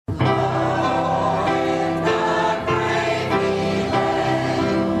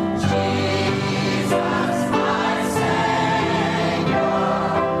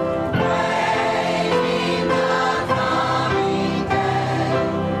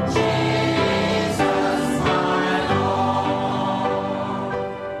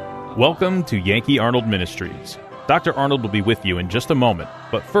Welcome to Yankee Arnold Ministries. Dr. Arnold will be with you in just a moment,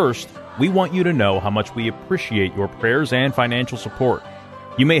 but first, we want you to know how much we appreciate your prayers and financial support.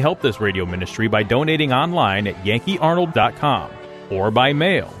 You may help this radio ministry by donating online at yankeearnold.com or by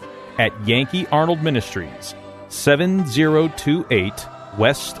mail at Yankee Arnold Ministries, 7028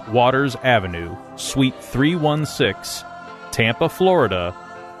 West Waters Avenue, Suite 316, Tampa, Florida,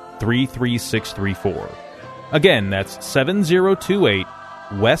 33634. Again, that's 7028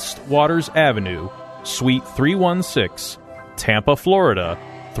 West Waters Avenue, Suite 316, Tampa, Florida,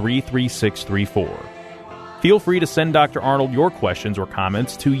 33634. Feel free to send Dr. Arnold your questions or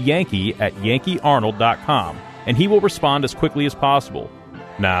comments to Yankee at yankeearnold.com, and he will respond as quickly as possible.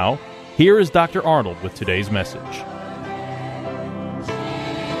 Now, here is Dr. Arnold with today's message.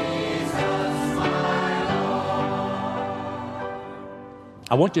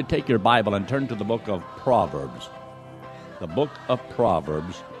 I want you to take your Bible and turn to the book of Proverbs. The book of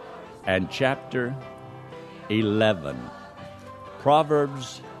Proverbs and chapter 11.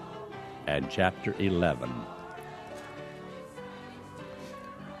 Proverbs and chapter 11.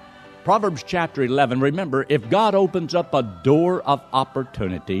 Proverbs chapter 11. Remember, if God opens up a door of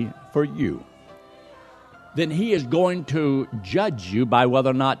opportunity for you, then He is going to judge you by whether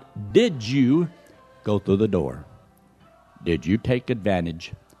or not did you go through the door. Did you take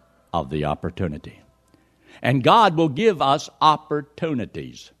advantage of the opportunity? And God will give us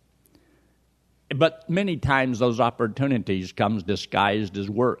opportunities. But many times those opportunities comes disguised as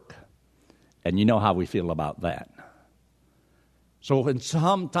work. And you know how we feel about that. So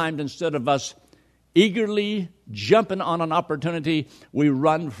sometimes instead of us eagerly jumping on an opportunity, we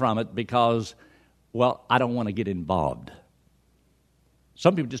run from it because, well, I don't want to get involved.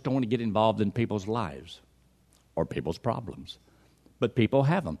 Some people just don't want to get involved in people's lives or people's problems. But people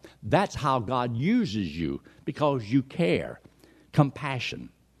have them. That's how God uses you, because you care.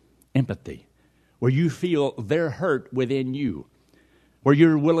 Compassion, empathy, where you feel their hurt within you, where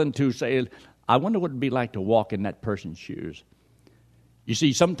you're willing to say, I wonder what it would be like to walk in that person's shoes. You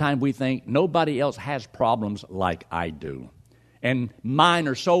see, sometimes we think nobody else has problems like I do, and mine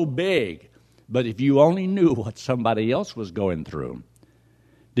are so big. But if you only knew what somebody else was going through.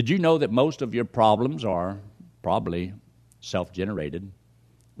 Did you know that most of your problems are probably self-generated?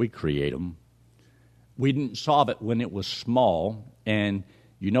 We create them. We didn't solve it when it was small. And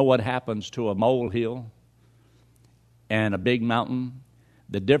you know what happens to a molehill and a big mountain?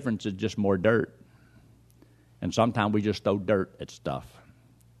 The difference is just more dirt. And sometimes we just throw dirt at stuff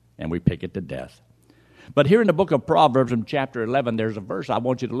and we pick it to death. But here in the book of Proverbs in chapter 11, there's a verse I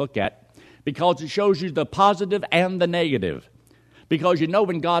want you to look at because it shows you the positive and the negative. Because you know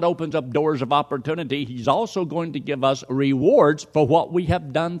when God opens up doors of opportunity, He's also going to give us rewards for what we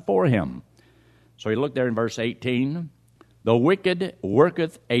have done for Him. So you look there in verse 18. The wicked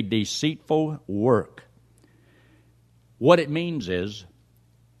worketh a deceitful work. What it means is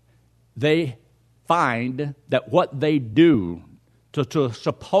they find that what they do to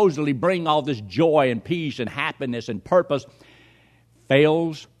supposedly bring all this joy and peace and happiness and purpose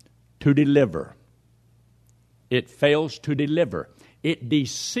fails to deliver. It fails to deliver. It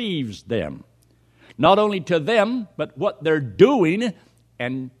deceives them. Not only to them, but what they're doing,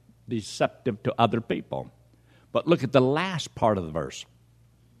 and deceptive to other people. But look at the last part of the verse,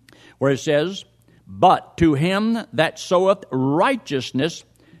 where it says, but to him that soweth righteousness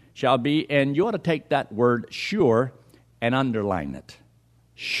shall be, and you ought to take that word sure and underline it.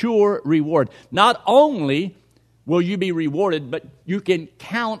 Sure reward. Not only will you be rewarded, but you can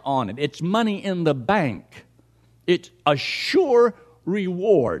count on it. It's money in the bank. It's a sure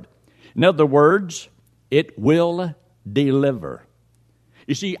reward. In other words, it will deliver.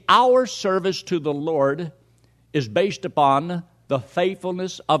 You see, our service to the Lord is based upon the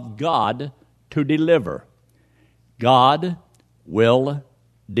faithfulness of God to deliver. God will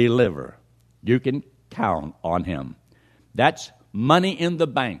deliver. You can count on Him. That's money in the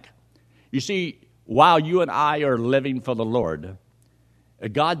bank. You see, while you and I are living for the Lord,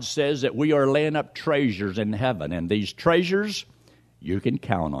 God says that we are laying up treasures in heaven, and these treasures, you can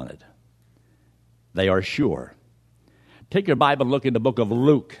count on it. They are sure. Take your Bible and look in the book of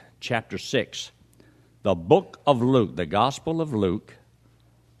Luke, chapter 6. The book of Luke, the Gospel of Luke.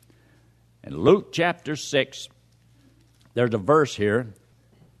 In Luke chapter 6, there's a verse here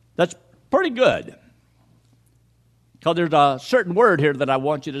that's pretty good. Because there's a certain word here that I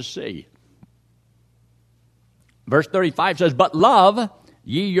want you to see. Verse 35 says, but love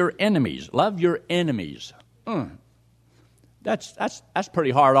ye your enemies. Love your enemies. That's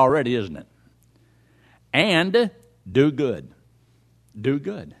pretty hard already, isn't it? And do good. Do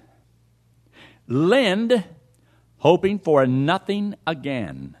good. Lend, hoping for nothing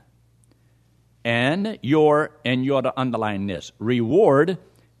again. and you ought to underline this, reward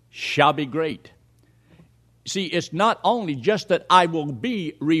shall be great. See, it's not only just that I will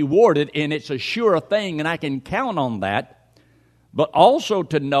be rewarded and it's a sure thing and I can count on that, but also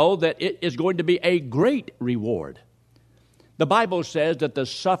to know that it is going to be a great reward. The Bible says that the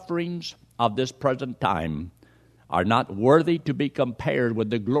sufferings of this present time are not worthy to be compared with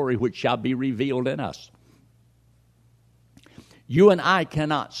the glory which shall be revealed in us. You and I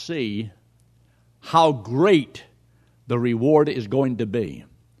cannot see how great the reward is going to be.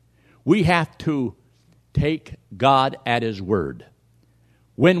 We have to take God at His word.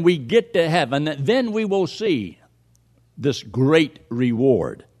 When we get to heaven, then we will see this great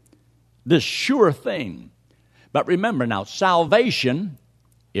reward, this sure thing. But remember now, salvation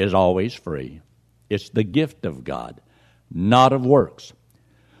is always free. It's the gift of God, not of works.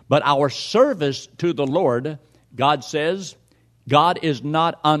 But our service to the Lord, God says, God is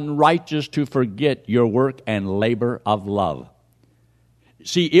not unrighteous to forget your work and labor of love.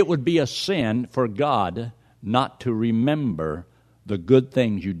 See, it would be a sin for God not to remember the good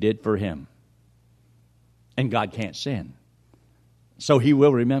things you did for Him. And God can't sin. So He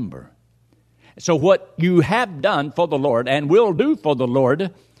will remember. So what you have done for the Lord and will do for the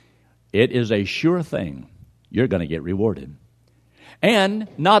Lord, it is a sure thing. You're going to get rewarded. And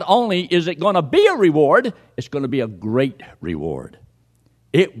not only is it going to be a reward, it's going to be a great reward.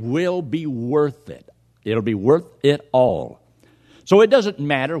 It will be worth it. It'll be worth it all. So it doesn't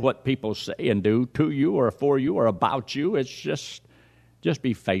matter what people say and do to you or for you or about you. It's just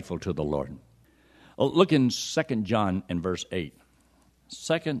be faithful to the Lord. Look in 2 John in verse 8.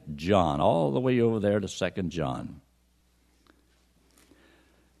 2 John, all the way over there to 2 John.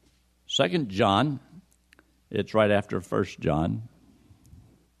 2 John, it's right after 1 John.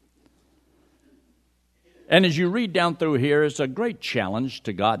 And as you read down through here, it's a great challenge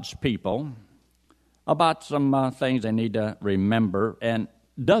to God's people about some things they need to remember, and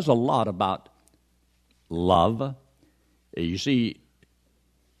does a lot about love. You see,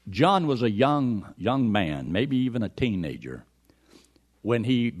 John was a young man, maybe even a teenager, when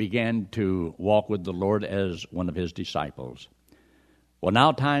he began to walk with the Lord as one of His disciples. Well,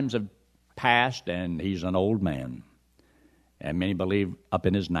 now times have passed, and he's an old man, and many believe up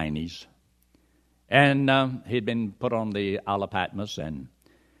in his 90s. And he'd been put on the Isle of Patmos, and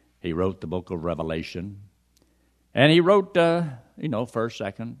he wrote the book of Revelation. And he wrote, 1st,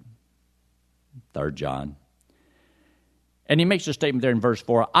 2nd, 3rd John. And he makes a statement there in verse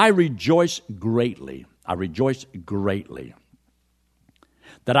 4, I rejoice greatly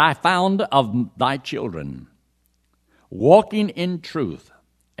that I found of thy children walking in truth,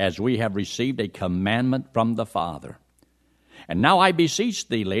 as we have received a commandment from the Father. And now I beseech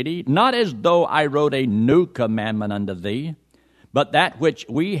thee, lady, not as though I wrote a new commandment unto thee, but that which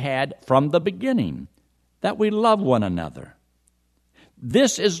we had from the beginning, that we love one another.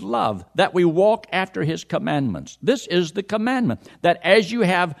 This is love, that we walk after His commandments. This is the commandment, that as you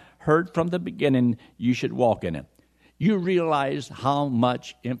have heard from the beginning, you should walk in it. You realize how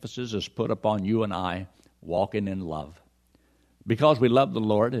much emphasis is put upon you and I walking in love. Because we love the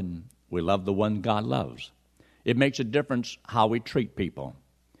Lord and we love the one God loves. It makes a difference how we treat people.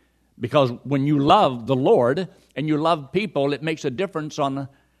 Because when you love the Lord and you love people, it makes a difference on,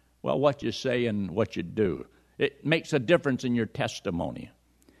 what you say and what you do. It makes a difference in your testimony.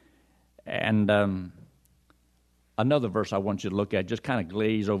 And another verse I want you to look at, just kind of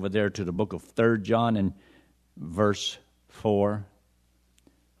glaze over there to the book of 3 John and verse 4.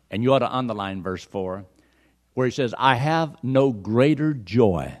 And you ought to underline verse 4, where he says, I have no greater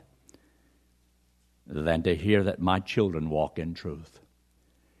joy than to hear that my children walk in truth.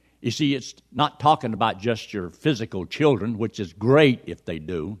 You see, it's not talking about just your physical children, which is great if they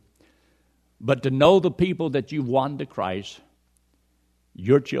do, but to know the people that you've won to Christ,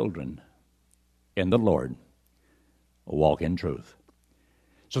 your children in the Lord, walk in truth.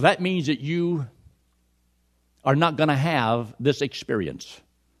 So that means that you are not going to have this experience,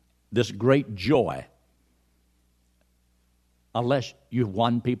 this great joy, unless you've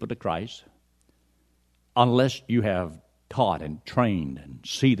won people to Christ, unless you have taught and trained and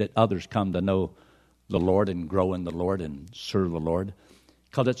see that others come to know the Lord and grow in the Lord and serve the Lord,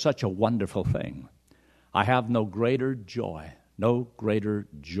 because it's such a wonderful thing. I have no greater joy, no greater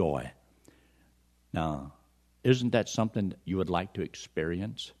joy. Now, isn't that something you would like to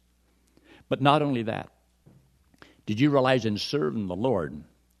experience? But not only that, did you realize in serving the Lord,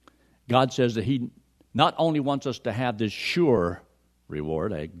 God says that He not only wants us to have this sure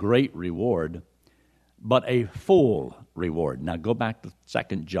reward, a great reward, but a full reward. Now go back to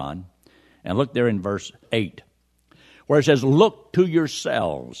 2 John and look there in verse 8, where it says, look to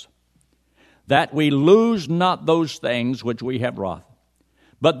yourselves that we lose not those things which we have wrought,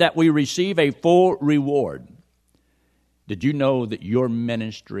 but that we receive a full reward. Did you know that your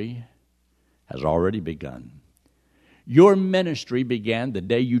ministry has already begun? Your ministry began the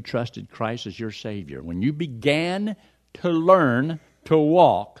day you trusted Christ as your Savior. When you began to learn, to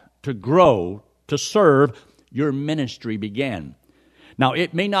walk, to grow, to serve, your ministry began. Now,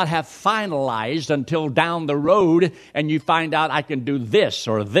 it may not have finalized until down the road and you find out I can do this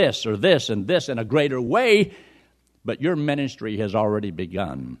or this or this and this in a greater way, but your ministry has already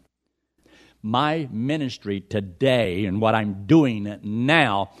begun. My ministry today and what I'm doing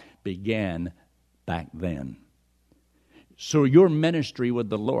now began back then. So your ministry with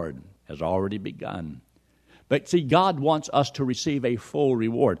the Lord has already begun. But see, God wants us to receive a full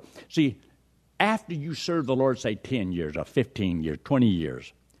reward. See, after you serve the Lord, say 10 years or 15 years, 20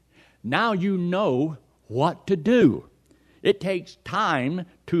 years, now you know what to do. It takes time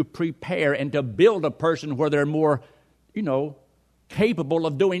to prepare and to build a person where they're more, capable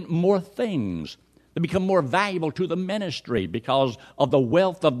of doing more things. They become more valuable to the ministry because of the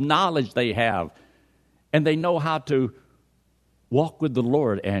wealth of knowledge they have. And they know how to walk with the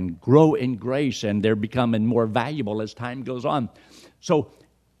Lord and grow in grace, and they're becoming more valuable as time goes on. So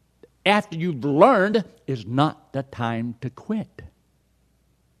after you've learned is not the time to quit.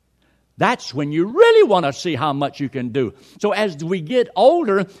 That's when you really want to see how much you can do. So as we get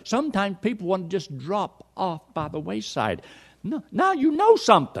older, sometimes people want to just drop off by the wayside. No, now you know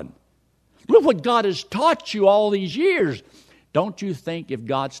something. Look what God has taught you all these years. Don't you think if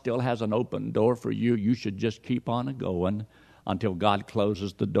God still has an open door for you, you should just keep on going until God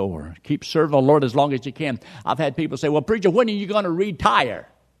closes the door? Keep serving the Lord as long as you can. I've had people say, well, preacher, when are you going to retire?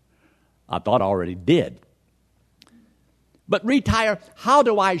 I thought I already did. But retire, how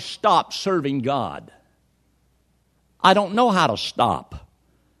do I stop serving God? I don't know how to stop.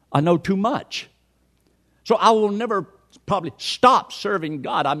 I know too much. So I will never probably stop serving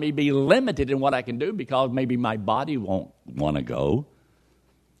God. I may be limited in what I can do because maybe my body won't want to go.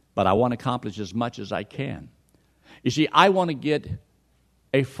 But I want to accomplish as much as I can. You see, I want to get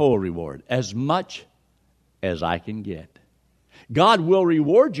a full reward, as much as I can get. God will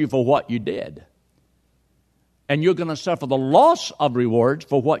reward you for what you did. And you're going to suffer the loss of rewards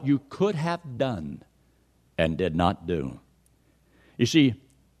for what you could have done and did not do. You see,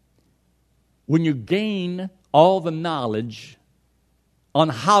 when you gain all the knowledge on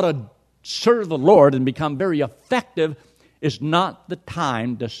how to serve the Lord and become very effective, it's not the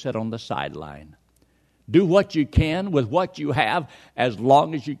time to sit on the sideline. Do what you can with what you have as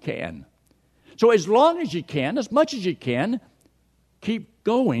long as you can. So as long as you can, as much as you can, keep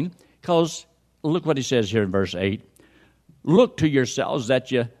going, because look what he says here in verse 8. Look to yourselves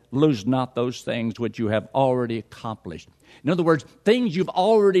that you lose not those things which you have already accomplished. In other words, things you've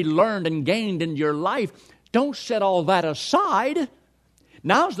already learned and gained in your life, don't set all that aside.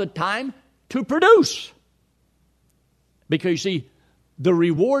 Now's the time to produce. Because you see, the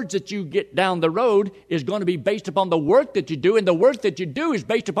rewards that you get down the road is going to be based upon the work that you do, and the work that you do is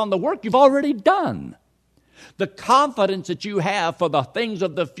based upon the work you've already done. The confidence that you have for the things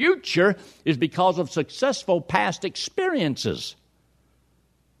of the future is because of successful past experiences.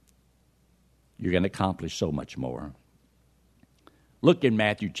 You're going to accomplish so much more. Look in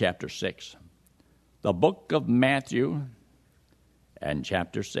Matthew chapter 6. The book of Matthew and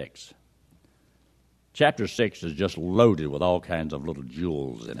chapter 6. Chapter 6 is just loaded with all kinds of little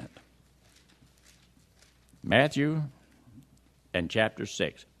jewels in it. Matthew and chapter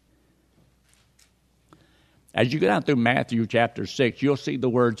 6. As you go down through Matthew chapter 6, you'll see the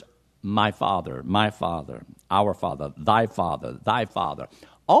words, my Father, our Father, thy Father,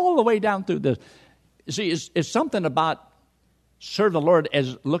 all the way down through this. See, it's something about serve the Lord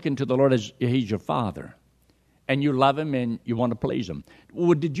as looking to the Lord as He's your Father. And you love Him and you want to please Him.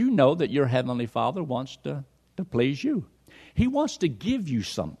 Well, did you know that your Heavenly Father wants to please you? He wants to give you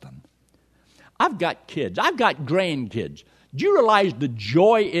something. I've got kids. I've got grandkids. Do you realize the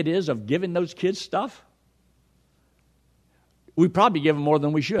joy it is of giving those kids stuff? We probably give them more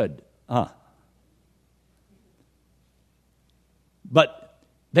than we should. But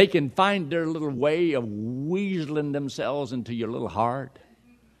they can find their little way of weaseling themselves into your little heart,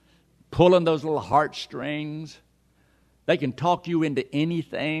 pulling those little heartstrings. They can talk you into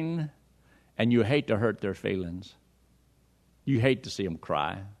anything, and you hate to hurt their feelings. You hate to see them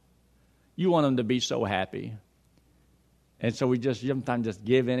cry. You want them to be so happy. And so we just sometimes just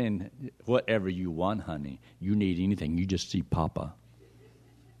give in and whatever you want, honey. You need anything, you just see Papa.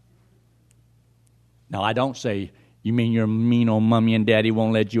 Now, I don't say, you mean your mean old mommy and daddy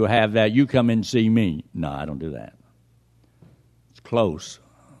won't let you have that? You come and see me. No, I don't do that. It's close,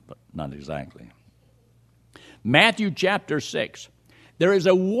 but not exactly. Matthew chapter 6. There is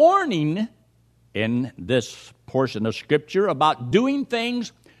a warning in this portion of Scripture about doing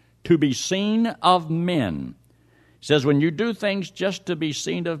things to be seen of men. It says, when you do things just to be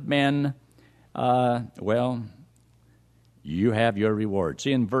seen of men, you have your reward.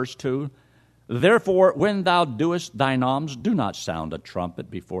 See in verse 2, therefore, when thou doest thine alms, do not sound a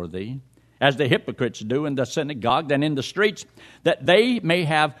trumpet before thee, as the hypocrites do in the synagogue and in the streets, that they may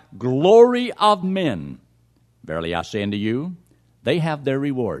have glory of men. Verily I say unto you, they have their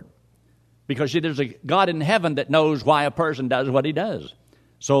reward. Because see, there's a God in heaven that knows why a person does what he does.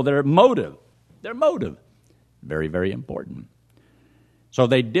 So their motive, very, very important. So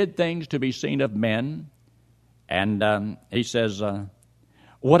they did things to be seen of men. And he says,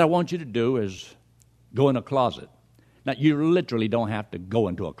 what I want you to do is go in a closet. Now, you literally don't have to go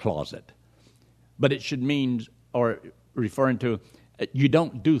into a closet. But it should mean, or referring to, you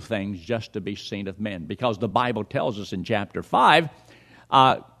don't do things just to be seen of men. Because the Bible tells us in chapter 5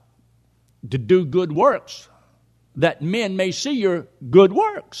 to do good works, that men may see your good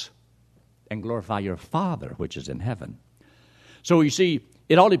works and glorify your Father which is in heaven. So you see,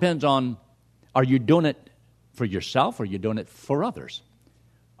 it all depends on, are you doing it for yourself or are you doing it for others?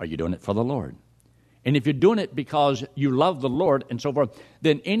 Are you doing it for the Lord? And if you're doing it because you love the Lord and so forth,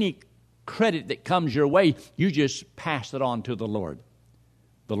 then any credit that comes your way, you just pass it on to the Lord.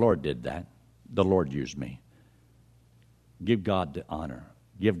 The Lord did that. The Lord used me. Give God the honor.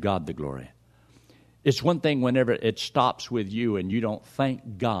 Give God the glory. It's one thing whenever it stops with you and you don't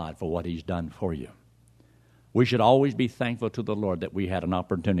thank God for what He's done for you. We should always be thankful to the Lord that we had an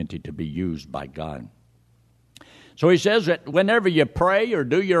opportunity to be used by God. So he says that whenever you pray or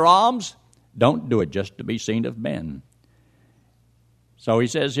do your alms, don't do it just to be seen of men. So he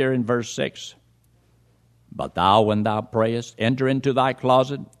says here in verse 6, but thou, when thou prayest, enter into thy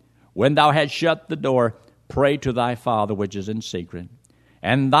closet. When thou hast shut the door, pray to thy Father which is in secret.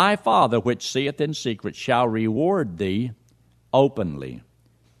 And thy Father which seeth in secret shall reward thee openly.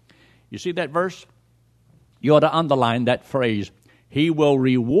 You see that verse? You ought to underline that phrase, He will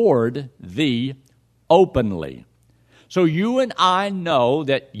reward thee openly. So you and I know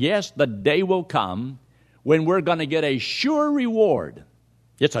that, yes, the day will come when we're going to get a sure reward.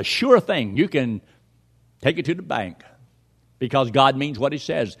 It's a sure thing. You can take it to the bank because God means what He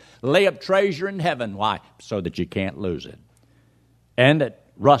says. Lay up treasure in heaven. Why? So that you can't lose it. And that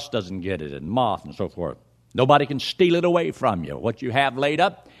rust doesn't get it and moth and so forth. Nobody can steal it away from you. What you have laid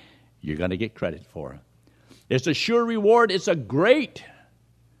up, you're going to get credit for. It's a sure reward. It's a great,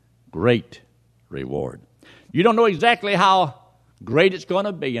 great reward. You don't know exactly how great it's going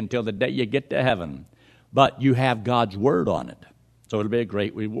to be until the day you get to heaven. But you have God's word on it. So it'll be a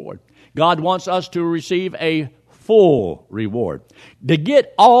great reward. God wants us to receive a full reward. To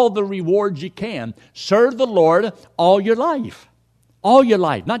get all the rewards you can, serve the Lord all your life. All your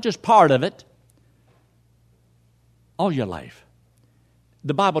life, not just part of it. All your life.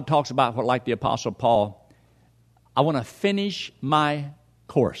 The Bible talks about what, like the Apostle Paul, I want to finish my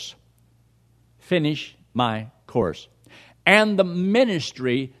course. Finish my course. And the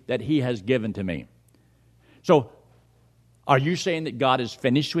ministry that He has given to me. So, are you saying that God is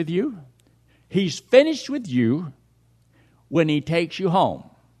finished with you? He's finished with you when He takes you home.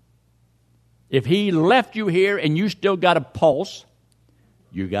 If He left you here and you still got a pulse,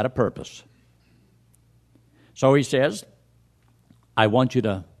 you got a purpose. So He says, I want you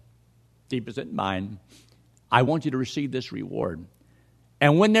to keep this in mind. I want you to receive this reward.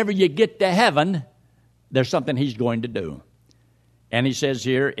 And whenever you get to heaven, there's something He's going to do. And He says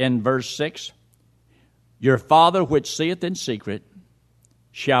here in verse 6, your Father which seeth in secret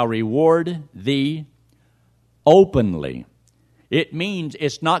shall reward thee openly. It means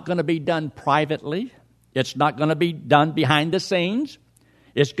it's not going to be done privately. It's not going to be done behind the scenes.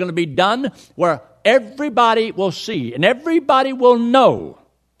 It's going to be done where everybody will see and everybody will know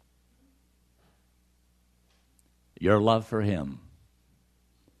your love for Him.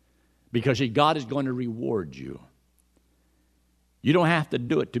 Because God is going to reward you. You don't have to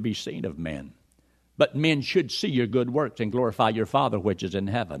do it to be seen of men. But men should see your good works and glorify your Father which is in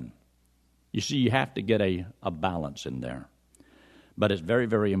heaven. You see, you have to get a balance in there. But it's very,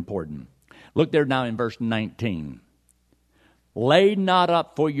 very important. Look there now in verse 19. Lay not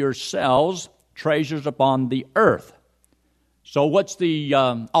up for yourselves treasures upon the earth. So what's the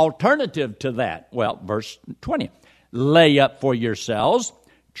alternative to that? Well, verse 20. Lay up for yourselves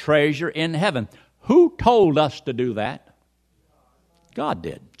treasure in heaven. Who told us to do that? God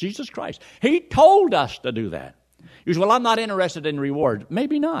did. Jesus Christ. He told us to do that. You say, well, I'm not interested in reward.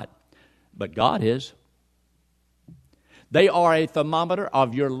 Maybe not. But God is. They are a thermometer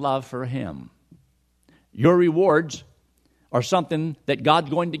of your love for Him. Your rewards are something that God's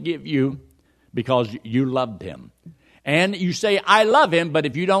going to give you because you loved Him. And you say, I love Him, but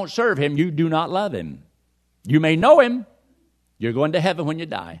if you don't serve Him, you do not love Him. You may know Him. You're going to heaven when you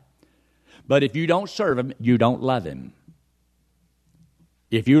die. But if you don't serve Him, you don't love Him.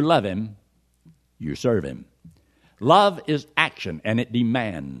 If you love Him, you serve Him. Love is action, and it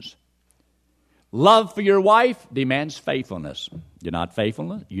demands. Love for your wife demands faithfulness. You're not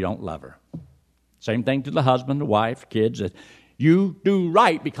faithful, you don't love her. Same thing to the husband, the wife, kids. You do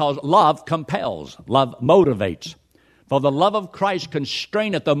right because love compels. Love motivates. For the love of Christ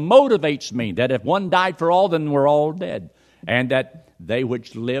constraineth, or motivates me, that if one died for all, then we're all dead. And that they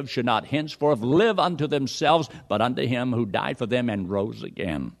which live should not henceforth live unto themselves, but unto Him who died for them and rose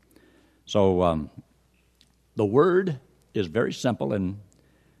again. So the word is very simple and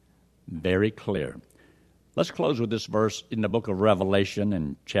very clear. Let's close with this verse in the book of Revelation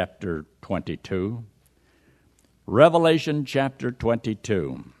in chapter 22. Revelation chapter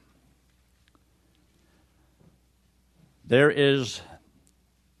 22. There is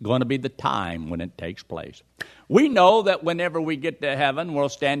going to be the time when it takes place. We know that whenever we get to heaven, we'll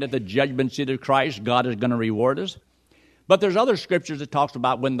stand at the judgment seat of Christ. God is going to reward us. But there's other scriptures that talks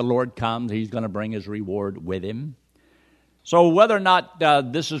about when the Lord comes, He's going to bring His reward with Him. So whether or not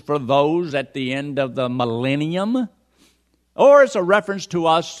this is for those at the end of the millennium, or it's a reference to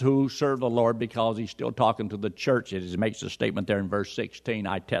us who serve the Lord because He's still talking to the church. He makes a statement there in verse 16,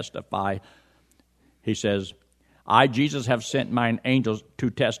 I testify. He says, I, Jesus, have sent mine angels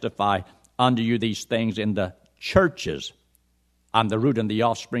to testify unto you these things in the churches. I'm the root and the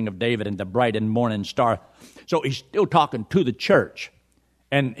offspring of David and the bright and morning star. So He's still talking to the church.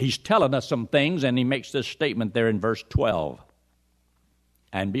 And He's telling us some things, and He makes this statement there in verse 12.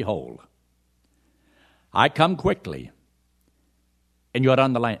 And behold, I come quickly, and you ought to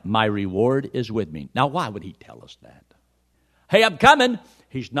underline, my reward is with me. Now, why would He tell us that? Hey, I'm coming.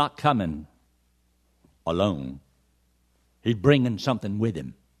 He's not coming alone. He's bringing something with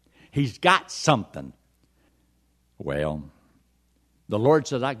Him. He's got something. Well, the Lord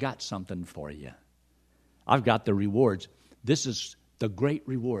says, I got something for you. I've got the rewards. This is the great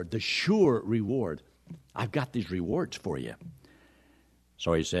reward, the sure reward. I've got these rewards for you.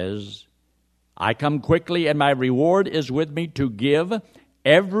 So He says, I come quickly, and my reward is with me to give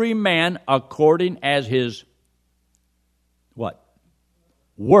every man according as his, what?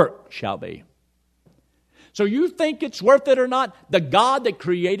 Work shall be. So you think it's worth it or not? The God that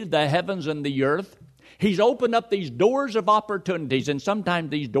created the heavens and the earth, He's opened up these doors of opportunities, and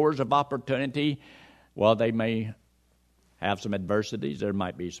sometimes these doors of opportunity, well, they may have some adversities. There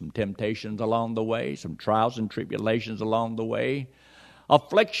might be some temptations along the way, some trials and tribulations along the way,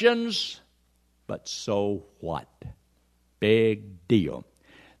 afflictions, but so what? Big deal.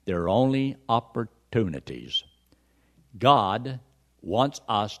 They're only opportunities. God wants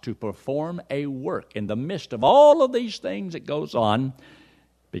us to perform a work in the midst of all of these things that goes on,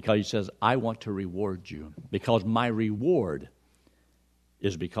 because He says, I want to reward you, because my reward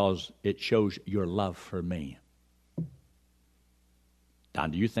is because it shows your love for me. Now,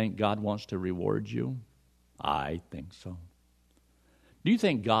 do you think God wants to reward you? I think so. Do you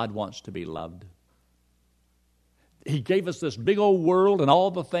think God wants to be loved? He gave us this big old world and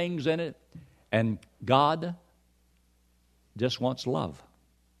all the things in it, and God just wants love.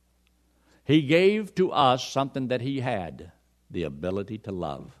 He gave to us something that He had, the ability to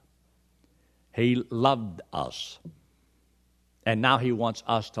love. He loved us. And now He wants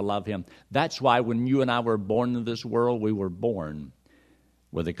us to love Him. That's why when you and I were born into this world, we were born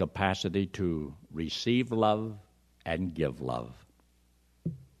with the capacity to receive love and give love.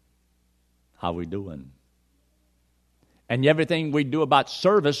 How we doing? And everything we do about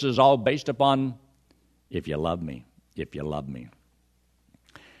service is all based upon, if you love me, if you love me.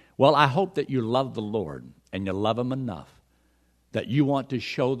 Well, I hope that you love the Lord and you love Him enough that you want to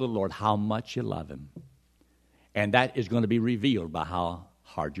show the Lord how much you love Him. And that is going to be revealed by how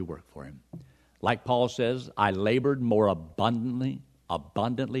hard you work for Him. Like Paul says, I labored more abundantly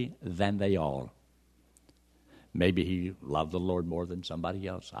than they all. Maybe he loved the Lord more than somebody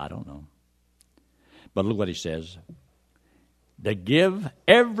else. I don't know. But look what he says. To give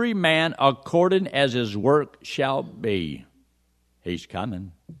every man according as his work shall be. He's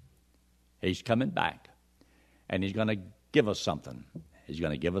coming. He's coming back. And He's going to give us something. He's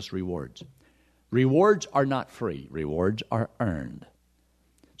going to give us rewards. Rewards are not free. Rewards are earned.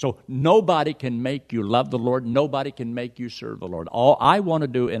 So nobody can make you love the Lord. Nobody can make you serve the Lord. All I want to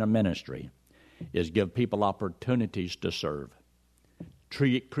do in a ministry is give people opportunities to serve.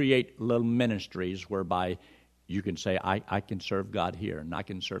 Create little ministries whereby You can say, I can serve God here and I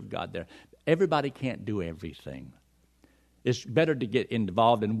can serve God there. Everybody can't do everything. It's better to get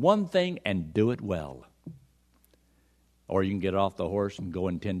involved in one thing and do it well. Or you can get off the horse and go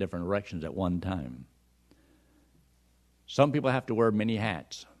in 10 different directions at one time. Some people have to wear many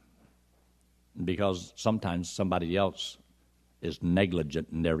hats because sometimes somebody else is negligent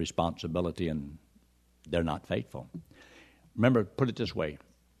in their responsibility and they're not faithful. Remember, put it this way.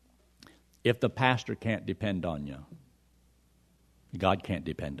 If the pastor can't depend on you, God can't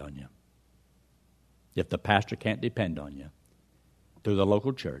depend on you. If the pastor can't depend on you through the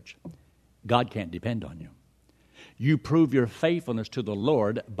local church, God can't depend on you. You prove your faithfulness to the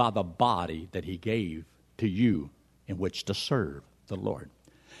Lord by the body that He gave to you in which to serve the Lord.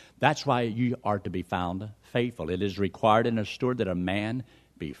 That's why you are to be found faithful. It is required in a steward that a man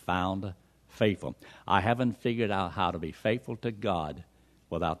be found faithful. I haven't figured out how to be faithful to God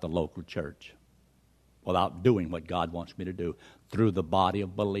without the local church, without doing what God wants me to do through the body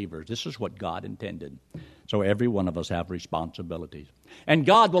of believers. This is what God intended. So every one of us have responsibilities. And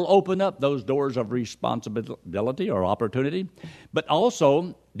God will open up those doors of responsibility or opportunity. But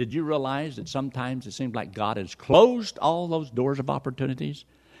also, did you realize that sometimes it seems like God has closed all those doors of opportunities?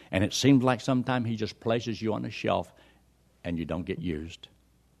 And it seems like sometimes He just places you on a shelf and you don't get used.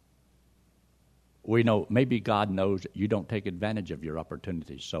 We know maybe God knows that you don't take advantage of your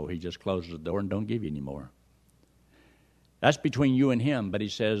opportunities, so He just closes the door and don't give you any more. That's between you and Him, but He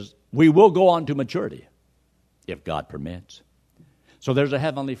says, we will go on to maturity if God permits. So there's a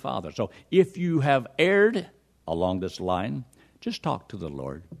Heavenly Father. So if you have erred along this line, just talk to the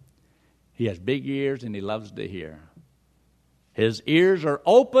Lord. He has big ears and He loves to hear. His ears are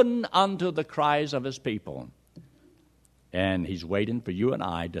open unto the cries of His people. And He's waiting for you and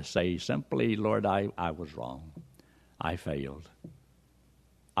I to say simply, Lord, I was wrong. I failed.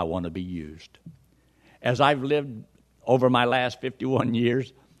 I want to be used. As I've lived over my last 51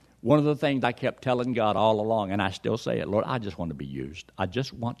 years, one of the things I kept telling God all along, and I still say it, Lord, I just want to be used. I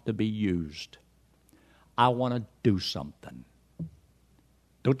just want to be used. I want to do something.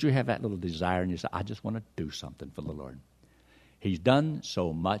 Don't you have that little desire and you say, I just want to do something for the Lord? He's done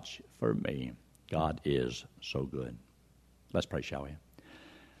so much for me. God is so good. Let's pray, shall we?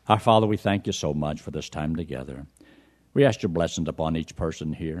 Our Father, we thank You so much for this time together. We ask Your blessings upon each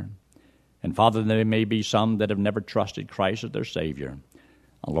person here. And Father, there may be some that have never trusted Christ as their Savior.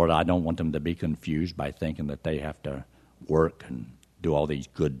 And Lord, I don't want them to be confused by thinking that they have to work and do all these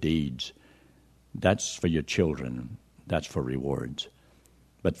good deeds. That's for Your children. That's for rewards.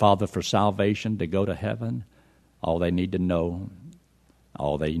 But Father, for salvation, to go to heaven, all they need to know,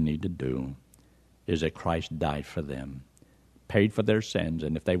 all they need to do is that Christ died for them, paid for their sins,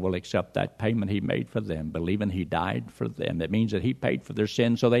 and if they will accept that payment He made for them, believing He died for them, that means that He paid for their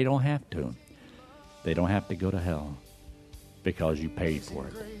sins so they don't have to. They don't have to go to hell because You paid for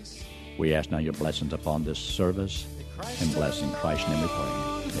it. We ask now Your blessings upon this service and bless in Christ's name we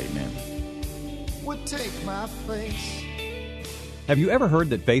pray. Amen. Would take my place. Have you ever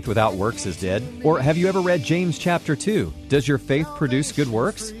heard that faith without works is dead? Or have you ever read James chapter 2? Does your faith produce good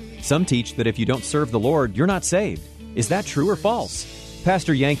works? Some teach that if you don't serve the Lord, you're not saved. Is that true or false?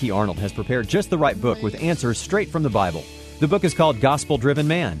 Pastor Yankee Arnold has prepared just the right book with answers straight from the Bible. The book is called Gospel Driven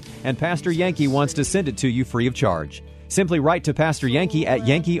Man, and Pastor Yankee wants to send it to you free of charge. Simply write to Pastor Yankee at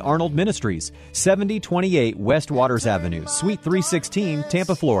Yankee Arnold Ministries, 7028 West Waters Avenue, Suite 316,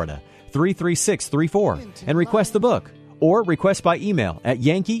 Tampa, Florida, 33634, and request the book. Or request by email at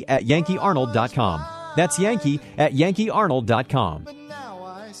yankee@yankeearnold.com. That's yankee@yankeearnold.com.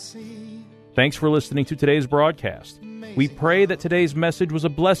 Thanks for listening to today's broadcast. We pray that today's message was a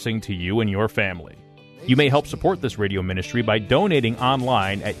blessing to you and your family. You may help support this radio ministry by donating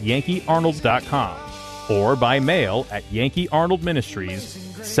online at yankeearnold.com or by mail at Yankee Arnold Ministries,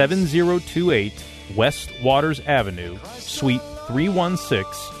 7028 West Waters Avenue, Suite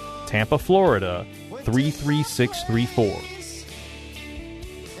 316, Tampa, Florida, 33634.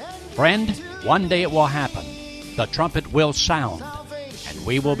 Friend, one day it will happen. The trumpet will sound, and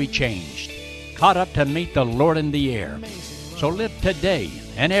we will be changed, caught up to meet the Lord in the air. So live today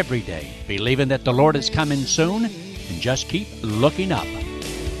and every day, believing that the Lord is coming soon, and just keep looking up.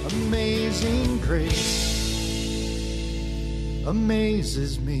 Amazing grace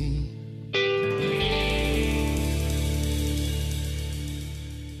amazes me.